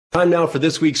Time now for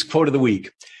this week's quote of the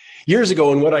week. Years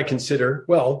ago, in what I consider,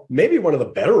 well, maybe one of the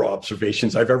better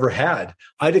observations I've ever had,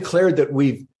 I declared that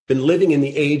we've been living in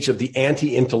the age of the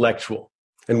anti-intellectual.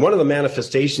 And one of the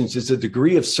manifestations is the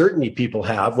degree of certainty people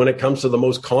have when it comes to the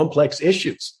most complex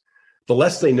issues. The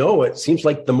less they know, it seems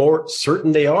like the more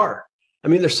certain they are. I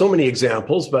mean, there's so many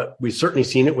examples, but we've certainly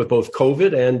seen it with both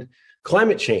COVID and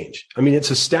climate change. I mean,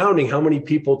 it's astounding how many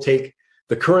people take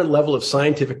the current level of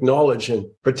scientific knowledge and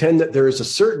pretend that there is a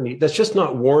certainty that's just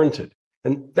not warranted.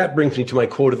 And that brings me to my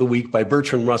quote of the week by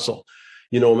Bertrand Russell.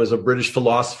 You know him as a British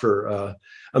philosopher,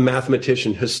 a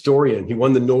mathematician, historian. He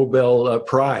won the Nobel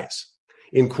Prize.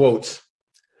 In quotes,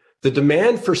 "The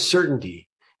demand for certainty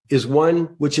is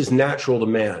one which is natural to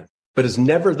man, but is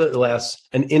nevertheless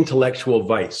an intellectual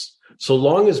vice. So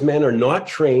long as men are not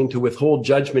trained to withhold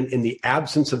judgment in the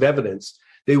absence of evidence,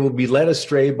 they will be led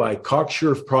astray by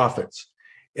cocksure prophets.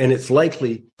 And it's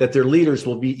likely that their leaders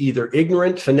will be either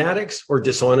ignorant fanatics or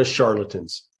dishonest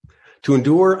charlatans. To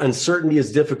endure uncertainty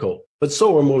is difficult, but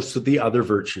so are most of the other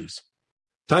virtues."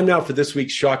 Time now for this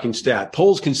week's shocking stat.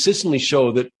 Polls consistently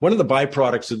show that one of the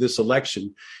byproducts of this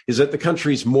election is that the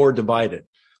country's more divided.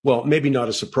 Well, maybe not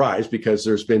a surprise because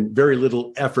there's been very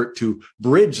little effort to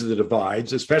bridge the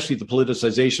divides, especially the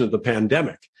politicization of the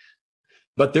pandemic.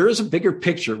 But there is a bigger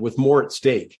picture with more at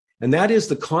stake. And that is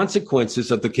the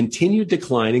consequences of the continued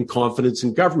decline in confidence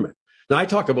in government. Now, I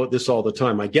talk about this all the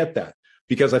time. I get that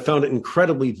because I found it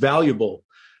incredibly valuable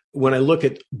when I look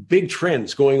at big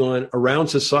trends going on around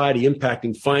society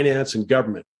impacting finance and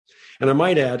government. And I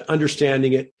might add,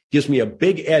 understanding it gives me a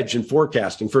big edge in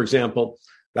forecasting. For example,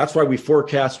 that's why we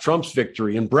forecast Trump's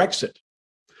victory and Brexit.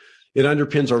 It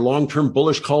underpins our long-term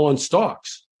bullish call on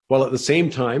stocks, while at the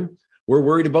same time, we're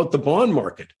worried about the bond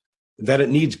market, that it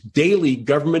needs daily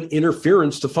government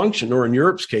interference to function, or in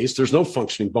Europe's case, there's no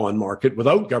functioning bond market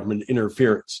without government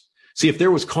interference. See, if there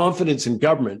was confidence in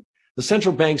government, the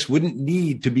central banks wouldn't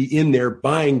need to be in there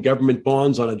buying government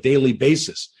bonds on a daily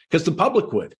basis because the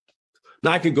public would.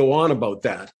 Now, I could go on about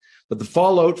that, but the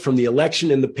fallout from the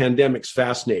election and the pandemic is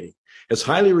fascinating. As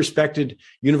highly respected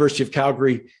University of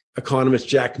Calgary economist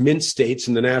Jack Mintz states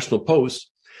in the National Post,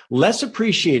 less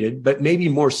appreciated, but maybe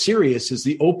more serious, is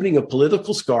the opening of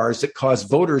political scars that cause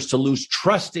voters to lose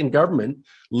trust in government,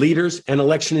 leaders, and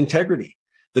election integrity.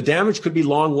 The damage could be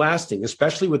long lasting,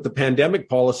 especially with the pandemic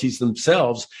policies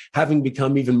themselves having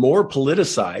become even more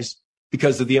politicized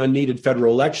because of the unneeded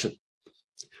federal election.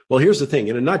 Well, here's the thing.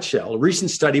 In a nutshell, a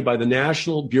recent study by the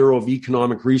National Bureau of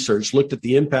Economic Research looked at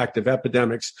the impact of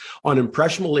epidemics on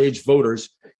impressionable age voters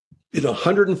in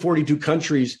 142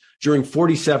 countries during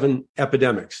 47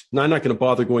 epidemics. Now, I'm not going to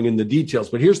bother going into the details,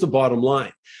 but here's the bottom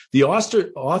line. The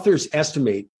authors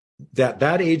estimate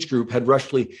that age group had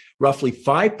roughly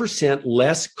 5%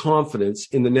 less confidence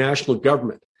in the national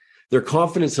government. Their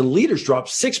confidence in leaders dropped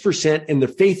 6% and their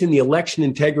faith in the election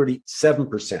integrity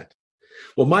 7%.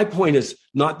 Well, my point is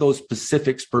not those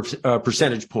specific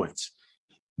percentage points,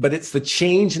 but it's the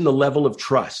change in the level of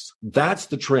trust. That's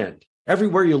the trend.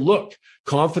 Everywhere you look,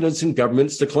 confidence in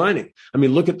government's declining. I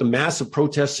mean, look at the massive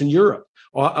protests in Europe,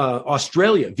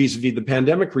 Australia vis-a-vis the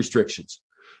pandemic restrictions,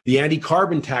 the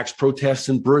anti-carbon tax protests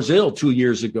in Brazil 2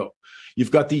 years ago.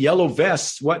 You've got the yellow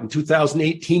vests, in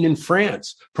 2018 in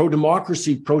France,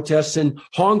 pro-democracy protests in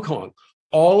Hong Kong,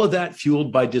 all of that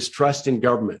fueled by distrust in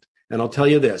government. And I'll tell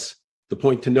you this, the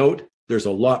point to note, there's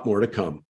a lot more to come.